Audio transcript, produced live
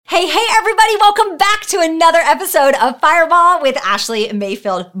Hey, everybody, welcome back to another episode of Fireball with Ashley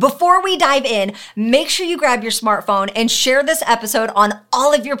Mayfield. Before we dive in, make sure you grab your smartphone and share this episode on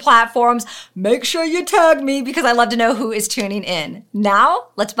all of your platforms. Make sure you tag me because I love to know who is tuning in. Now,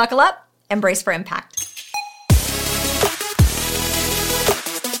 let's buckle up and brace for impact.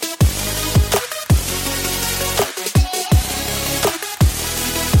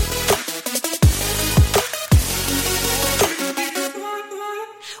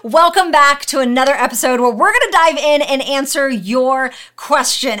 Welcome back to another episode where we're going to dive in and answer your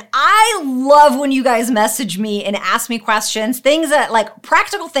question. I love when you guys message me and ask me questions, things that like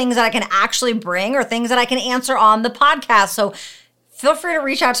practical things that I can actually bring or things that I can answer on the podcast. So feel free to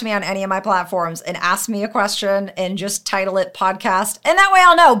reach out to me on any of my platforms and ask me a question and just title it podcast. And that way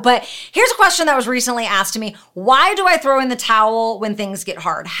I'll know. But here's a question that was recently asked to me. Why do I throw in the towel when things get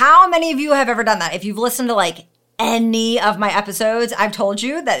hard? How many of you have ever done that? If you've listened to like any of my episodes, I've told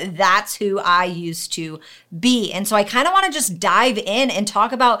you that that's who I used to be. And so I kind of want to just dive in and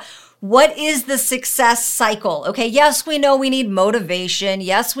talk about what is the success cycle? Okay, yes, we know we need motivation.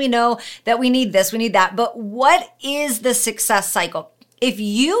 Yes, we know that we need this, we need that. But what is the success cycle? If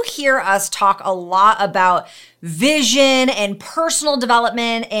you hear us talk a lot about vision and personal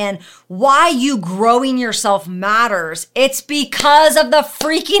development and why you growing yourself matters, it's because of the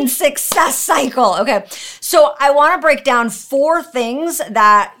freaking success cycle. Okay, so I want to break down 4 things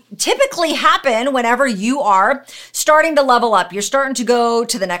that typically happen whenever you are starting to level up. You're starting to go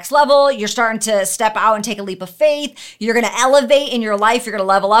to the next level. You're starting to step out and take a leap of faith. You're going to elevate in your life. You're going to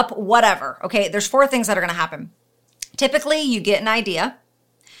level up, whatever. Okay, there's 4 things that are going to happen. Typically, you get an idea,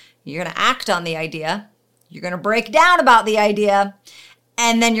 you're going to act on the idea, you're going to break down about the idea,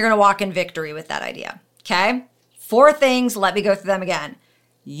 and then you're going to walk in victory with that idea, okay? 4 things, let me go through them again.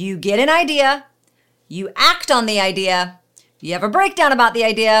 You get an idea, you act on the idea, you have a breakdown about the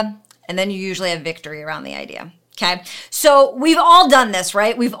idea, and then you usually have victory around the idea, okay? So we've all done this,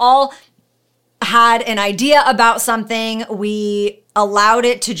 right? We've all had an idea about something, we allowed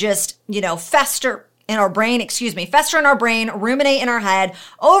it to just, fester in our brain, ruminate in our head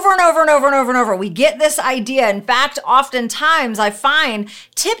over and over and over and over and over. We get this idea. In fact, oftentimes I find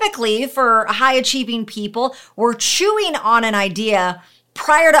typically for high achieving people, we're chewing on an idea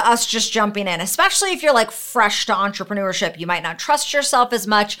prior to us just jumping in, especially if you're like fresh to entrepreneurship. You might not trust yourself as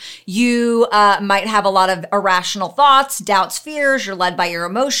much. You might have a lot of irrational thoughts, doubts, fears. You're led by your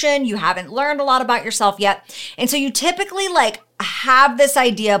emotion. You haven't learned a lot about yourself yet. And so you typically have this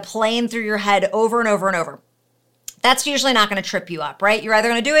idea playing through your head over and over and over. That's usually not going to trip you up, right? You're either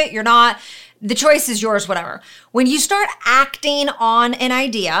going to do it, you're not. The choice is yours, whatever. When you start acting on an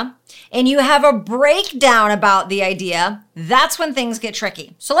idea and you have a breakdown about the idea, that's when things get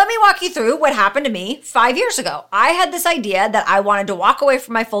tricky. So let me walk you through what happened to me 5 years ago. I had this idea that I wanted to walk away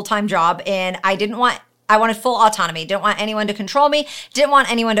from my full-time job and I wanted full autonomy. Didn't want anyone to control me. Didn't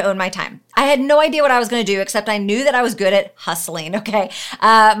want anyone to own my time. I had no idea what I was going to do, except I knew that I was good at hustling, okay?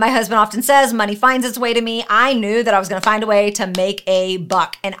 My husband often says money finds its way to me. I knew that I was going to find a way to make a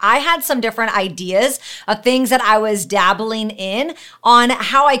buck. And I had some different ideas of things that I was dabbling in on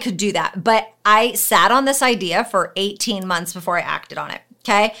how I could do that. But I sat on this idea for 18 months before I acted on it,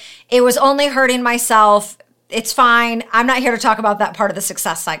 okay? It was only hurting myself. It's fine. I'm not here to talk about that part of the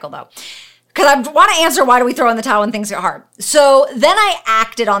success cycle though, because I want to answer why do we throw in the towel when things get hard. So then I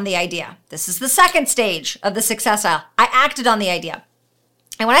acted on the idea. This is the second stage of the success cycle. I acted on the idea.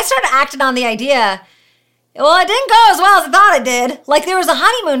 And when I started acting on the idea, well, it didn't go as well as I thought it did. Like there was a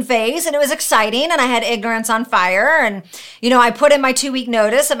honeymoon phase and it was exciting and I had ignorance on fire. And, I put in my 2-week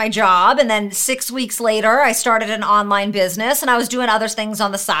notice at my job. And then 6 weeks later, I started an online business and I was doing other things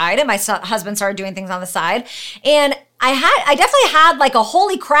on the side. And my husband started doing things on the side. And I definitely had like a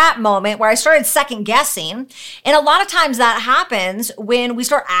holy crap moment where I started second guessing. And a lot of times that happens when we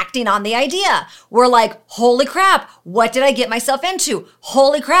start acting on the idea. We're like, holy crap, what did I get myself into?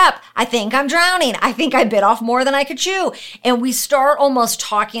 Holy crap, I think I'm drowning. I think I bit off more than I could chew. And we start almost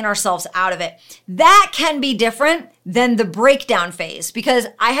talking ourselves out of it. That can be different than the breakdown phase because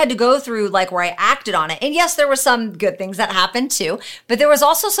I had to go through like where I acted on it. And yes, there were some good things that happened too, but there was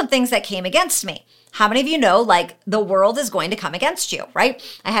also some things that came against me. How many of you know, like, the world is going to come against you, right?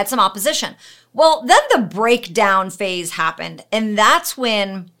 I had some opposition. Well, then the breakdown phase happened. And that's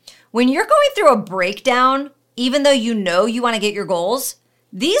when you're going through a breakdown, even though you know you want to get your goals,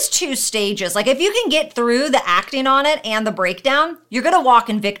 these 2 stages, like if you can get through the acting on it and the breakdown, you're going to walk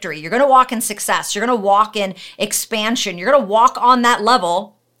in victory. You're going to walk in success. You're going to walk in expansion. You're going to walk on that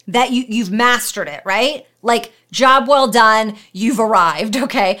level that you've mastered it, right? Like job well done, you've arrived,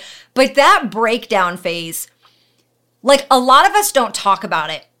 okay? But that breakdown phase, like a lot of us don't talk about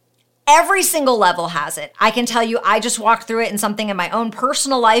it. Every single level has it. I can tell you, I just walked through it in something in my own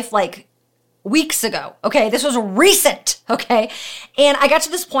personal life like weeks ago. Okay. This was recent. Okay. And I got to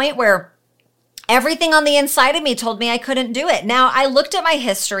this point where everything on the inside of me told me I couldn't do it. Now I looked at my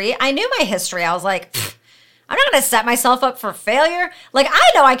history. I knew my history. I was like, I'm not going to set myself up for failure. Like,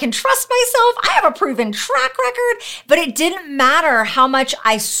 I know I can trust myself. I have a proven track record, but it didn't matter how much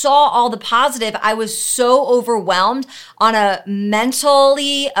I saw all the positive. I was so overwhelmed on a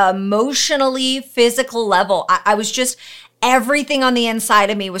mentally, emotionally, physical level. I was just, everything on the inside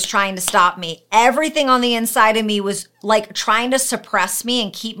of me was trying to stop me. Everything on the inside of me was like trying to suppress me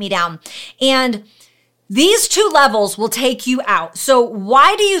and keep me down. And these two levels will take you out. So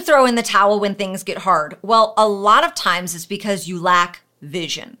why do you throw in the towel when things get hard? Well, a lot of times it's because you lack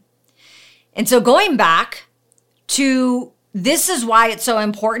vision. And so going back to, this is why it's so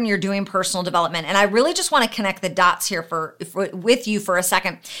important you're doing personal development. And I really just want to connect the dots here with you for a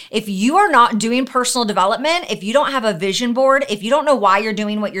second. If you are not doing personal development, if you don't have a vision board, if you don't know why you're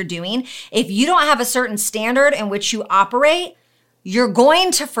doing what you're doing, if you don't have a certain standard in which you operate, you're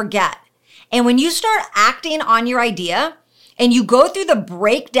going to forget. And when you start acting on your idea and you go through the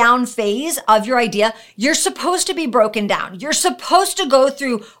breakdown phase of your idea, you're supposed to be broken down. You're supposed to go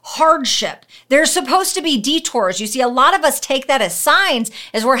through hardship. There's supposed to be detours. You see, a lot of us take that as signs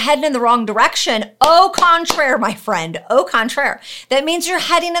as we're heading in the wrong direction. Au contraire, my friend, au contraire. That means you're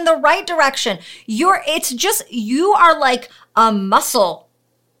heading in the right direction. You are like a muscle.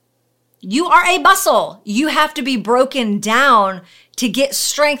 You are a muscle. You have to be broken down to get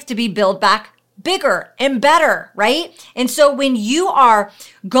strength to be built back bigger and better, right? And so when you are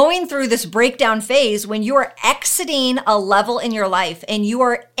going through this breakdown phase, when you are exiting a level in your life and you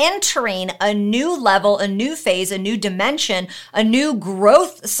are entering a new level, a new phase, a new dimension, a new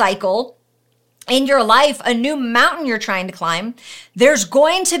growth cycle in your life, a new mountain you're trying to climb, there's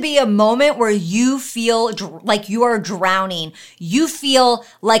going to be a moment where you feel like you are drowning. You feel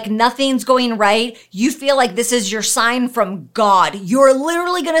like nothing's going right. You feel like this is your sign from God. You're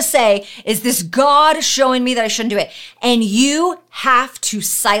literally going to say, is this God showing me that I shouldn't do it? And you have to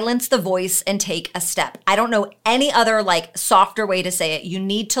silence the voice and take a step. I don't know any other like softer way to say it. You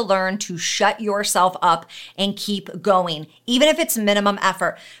need to learn to shut yourself up and keep going, even if it's minimum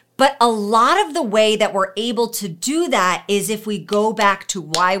effort. But a lot of the way that we're able to do that is if we go back to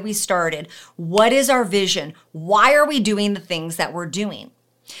why we started. What is our vision? Why are we doing the things that we're doing?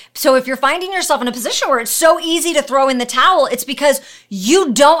 So if you're finding yourself in a position where it's so easy to throw in the towel, it's because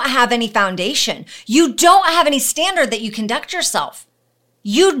you don't have any foundation. You don't have any standard that you conduct yourself.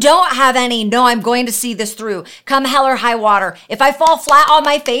 You don't have any, no, I'm going to see this through. Come hell or high water. If I fall flat on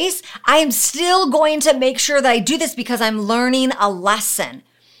my face, I am still going to make sure that I do this because I'm learning a lesson.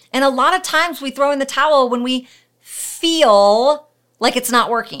 And a lot of times we throw in the towel when we feel like it's not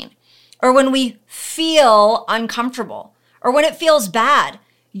working, or when we feel uncomfortable, or when it feels bad.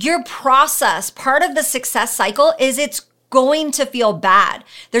 Your process, part of the success cycle is it's going to feel bad.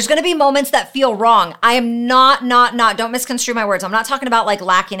 There's going to be moments that feel wrong. I am not, don't misconstrue my words. I'm not talking about like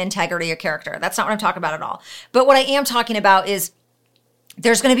lacking integrity or character. That's not what I'm talking about at all. But what I am talking about is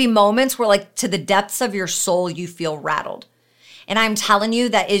there's going to be moments where like to the depths of your soul, you feel rattled. And I'm telling you,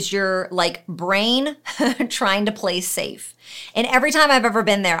 that is your like brain trying to play safe. And every time I've ever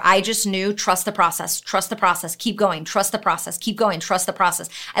been there, I just knew, trust the process, keep going, trust the process, keep going, trust the process.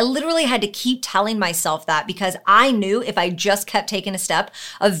 I literally had to keep telling myself that because I knew if I just kept taking a step,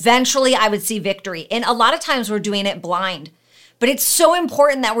 eventually I would see victory. And a lot of times we're doing it blind. But it's so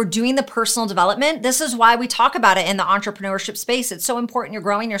important that we're doing the personal development. This is why we talk about it in the entrepreneurship space. It's so important you're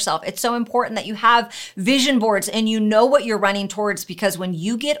growing yourself. It's so important that you have vision boards and you know what you're running towards, because when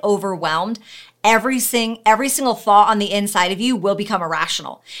you get overwhelmed, every single thought on the inside of you will become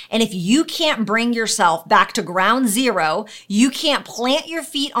irrational. And if you can't bring yourself back to ground zero, you can't plant your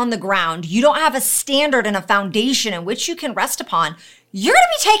feet on the ground, you don't have a standard and a foundation in which you can rest upon, you're going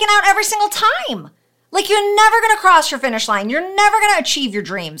to be taken out every single time. Like, you're never going to cross your finish line. You're never going to achieve your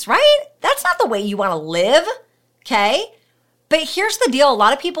dreams, right? That's not the way you want to live, okay? But here's the deal. A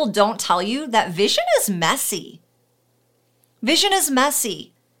lot of people don't tell you that vision is messy. Vision is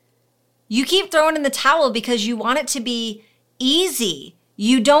messy. You keep throwing in the towel because you want it to be easy.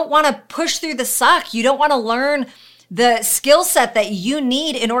 You don't want to push through the suck. You don't want to learn the skill set that you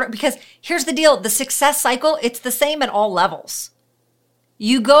need in order, because here's the deal. The success cycle, it's the same at all levels.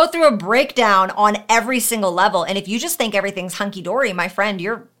 You go through a breakdown on every single level. And if you just think everything's hunky-dory, my friend,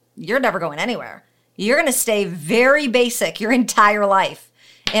 you're never going anywhere. You're going to stay very basic your entire life.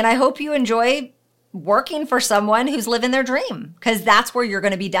 And I hope you enjoy working for someone who's living their dream, because that's where you're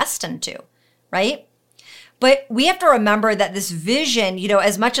going to be destined to, right? But we have to remember that this vision,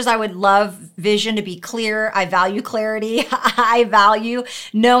 as much as I would love vision to be clear, I value clarity. I value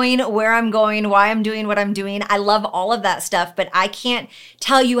knowing where I'm going, why I'm doing what I'm doing. I love all of that stuff, but I can't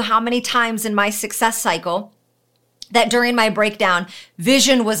tell you how many times in my success cycle that during my breakdown,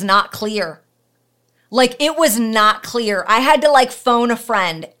 vision was not clear. Like, it was not clear. I had to phone a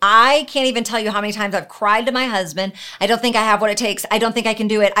friend. I can't even tell you how many times I've cried to my husband. I don't think I have what it takes. I don't think I can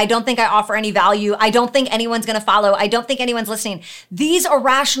do it. I don't think I offer any value. I don't think anyone's going to follow. I don't think anyone's listening. These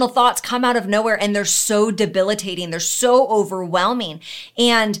irrational thoughts come out of nowhere and they're so debilitating. They're so overwhelming.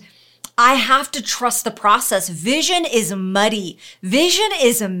 And I have to trust the process. Vision is muddy. Vision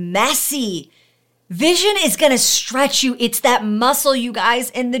is messy. Vision is going to stretch you. It's that muscle, you guys,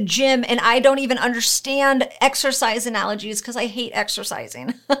 in the gym. And I don't even understand exercise analogies because I hate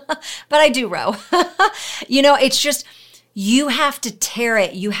exercising, but I do row. It's just, you have to tear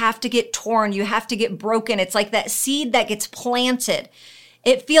it. You have to get torn. You have to get broken. It's like that seed that gets planted.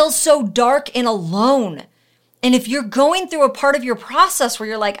 It feels so dark and alone. And if you're going through a part of your process where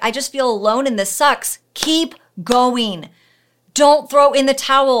you're like, I just feel alone and this sucks, keep going. Don't throw in the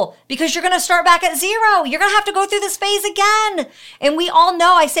towel because you're going to start back at zero. You're going to have to go through this phase again. And we all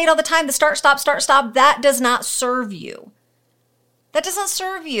know, I say it all the time, the start, stop, that does not serve you. That doesn't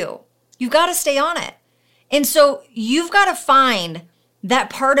serve you. You've got to stay on it. And so you've got to find that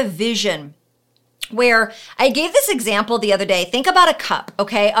part of vision where I gave this example the other day. Think about a cup,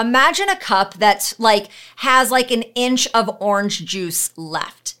 okay? Imagine a cup that's has an inch of orange juice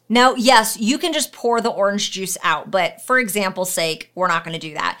left. Now, yes, you can just pour the orange juice out, but for example's sake, we're not going to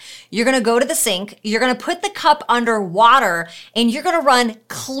do that. You're going to go to the sink, you're going to put the cup under water, and you're going to run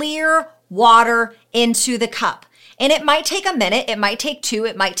clear water into the cup. And it might take a minute, it might take 2,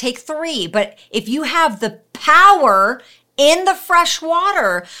 it might take 3, but if you have the power in the fresh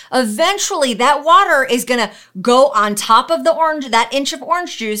water, eventually that water is going to go on top of that inch of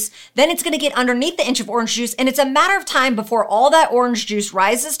orange juice. Then it's going to get underneath the inch of orange juice. And it's a matter of time before all that orange juice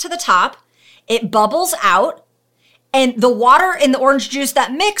rises to the top. It bubbles out and the water and the orange juice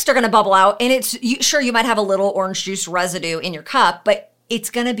that mixed are going to bubble out. And sure, you might have a little orange juice residue in your cup, but it's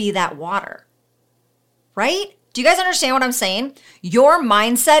going to be that water, right? Do you guys understand what I'm saying? Your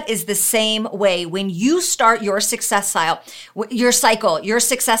mindset is the same way. When you start your success cycle, when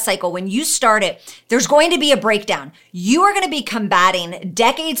you start it, there's going to be a breakdown. You are going to be combating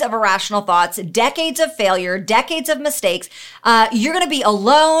decades of irrational thoughts, decades of failure, decades of mistakes. You're going to be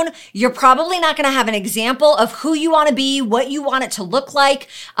alone. You're probably not going to have an example of who you want to be, what you want it to look like.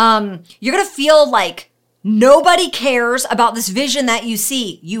 You're going to feel like nobody cares about this vision that you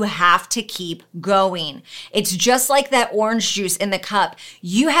see. You have to keep going. It's just like that orange juice in the cup.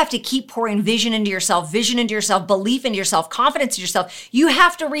 You have to keep pouring vision into yourself, belief into yourself, confidence in yourself. You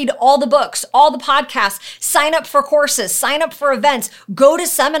have to read all the books, all the podcasts, sign up for courses, sign up for events, go to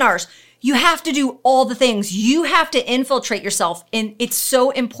seminars. You have to do all the things. You have to infiltrate yourself. And it's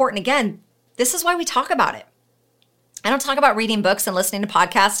so important. Again, this is why we talk about it. I don't talk about reading books and listening to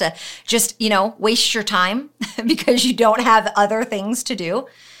podcasts to just, waste your time because you don't have other things to do.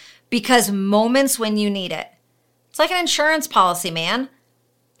 Because moments when you need it, it's like an insurance policy, man.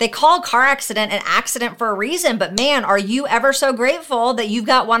 They call a car accident an accident for a reason, but man, are you ever so grateful that you've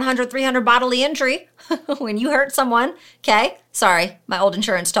got 100, 300 bodily injury when you hurt someone? Okay, sorry, my old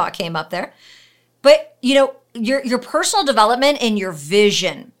insurance talk came up there. But, your personal development and your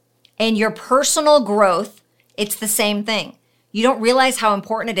vision and your personal growth, it's the same thing. You don't realize how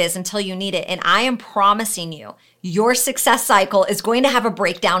important it is until you need it. And I am promising you, your success cycle is going to have a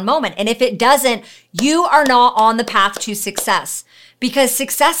breakdown moment. And if it doesn't, you are not on the path to success because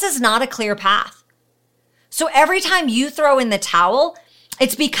success is not a clear path. So every time you throw in the towel,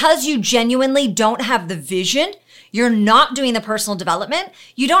 it's because you genuinely don't have the vision. You're not doing the personal development.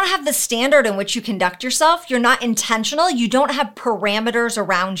 You don't have the standard in which you conduct yourself. You're not intentional. You don't have parameters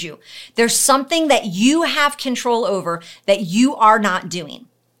around you. There's something that you have control over that you are not doing.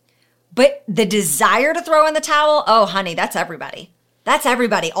 But the desire to throw in the towel, oh, honey, that's everybody. That's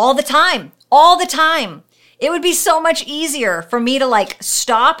everybody all the time, all the time. It would be so much easier for me to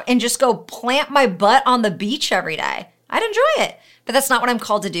stop and just go plant my butt on the beach every day. I'd enjoy it, but that's not what I'm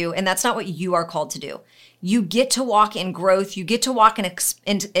called to do. And that's not what you are called to do. You get to walk in growth. You get to walk in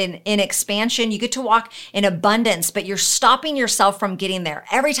expansion. You get to walk in abundance, but you're stopping yourself from getting there.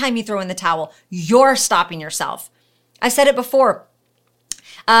 Every time you throw in the towel, you're stopping yourself. I said it before.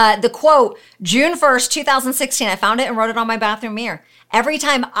 The quote, June 1st, 2016, I found it and wrote it on my bathroom mirror. Every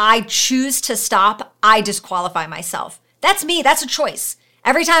time I choose to stop, I disqualify myself. That's me. That's a choice.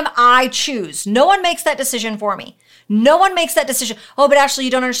 Every time I choose, no one makes that decision for me. No one makes that decision. Oh, but Ashley,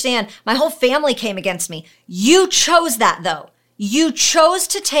 you don't understand. My whole family came against me. You chose that though. You chose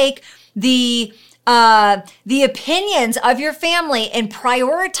to take the opinions of your family and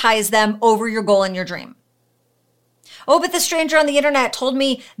prioritize them over your goal and your dream. Oh, but the stranger on the internet told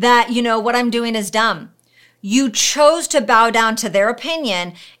me that, what I'm doing is dumb. You chose to bow down to their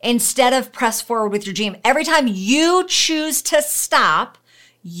opinion instead of press forward with your dream. Every time you choose to stop,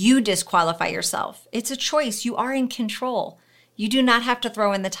 you disqualify yourself. It's a choice. You are in control. You do not have to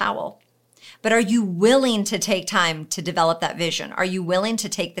throw in the towel. But are you willing to take time to develop that vision? Are you willing to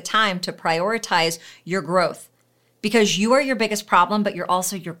take the time to prioritize your growth? Because you are your biggest problem, but you're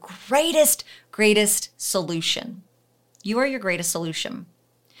also your greatest solution. You are your greatest solution.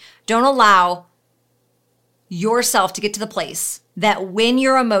 Don't allow yourself to get to the place that when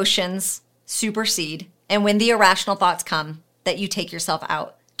your emotions supersede and when the irrational thoughts come, that you take yourself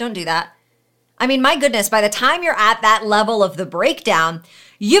out. Don't do that. I mean, my goodness, by the time you're at that level of the breakdown,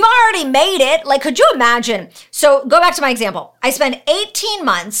 you've already made it. Like, could you imagine? So go back to my example. I spend 18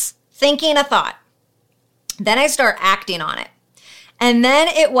 months thinking a thought. Then I start acting on it. And then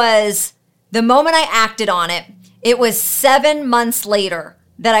it was the moment I acted on it, it was 7 months later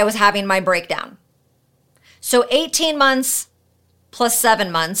that I was having my breakdown. So 18 months plus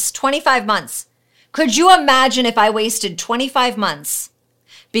 7 months, 25 months. Could you imagine if I wasted 25 months?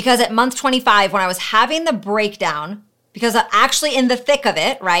 Because at month 25, when I was having the breakdown, because I'm actually in the thick of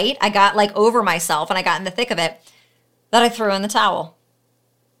it, right? I got over myself and I got in the thick of it, that I threw in the towel.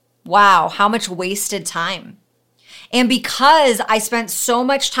 Wow, how much wasted time. And because I spent so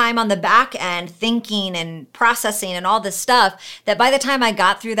much time on the back end thinking and processing and all this stuff, that by the time I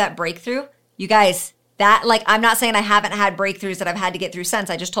got through that breakthrough, you guys, I'm not saying I haven't had breakthroughs that I've had to get through since.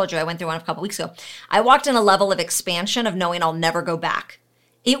 I just told you I went through one a couple weeks ago. I walked in a level of expansion of knowing I'll never go back.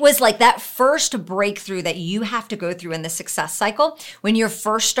 It was like that first breakthrough that you have to go through in the success cycle. When you're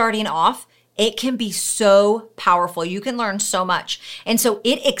first starting off, it can be so powerful. You can learn so much. And so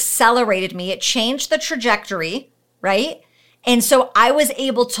it accelerated me. It changed the trajectory, right? And so I was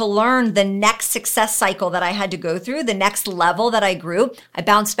able to learn the next success cycle that I had to go through, the next level that I grew. I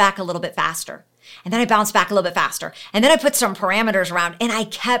bounced back a little bit faster. And then I bounced back a little bit faster. And then I put some parameters around and I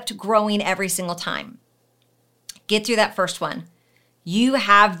kept growing every single time. Get through that first one. You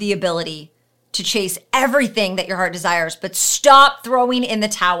have the ability to chase everything that your heart desires, but stop throwing in the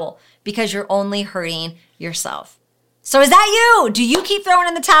towel because you're only hurting yourself. So is that you? Do you keep throwing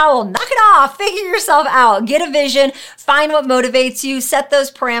in the towel? Knock it off. Figure yourself out. Get a vision. Find what motivates you. Set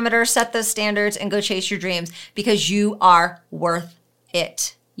those parameters, set those standards, and go chase your dreams because you are worth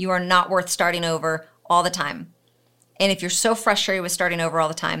it. You are not worth starting over all the time. And if you're so frustrated with starting over all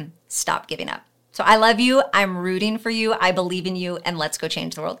the time, stop giving up. So I love you. I'm rooting for you. I believe in you. And let's go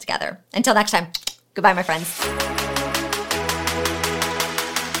change the world together. Until next time, goodbye, my friends.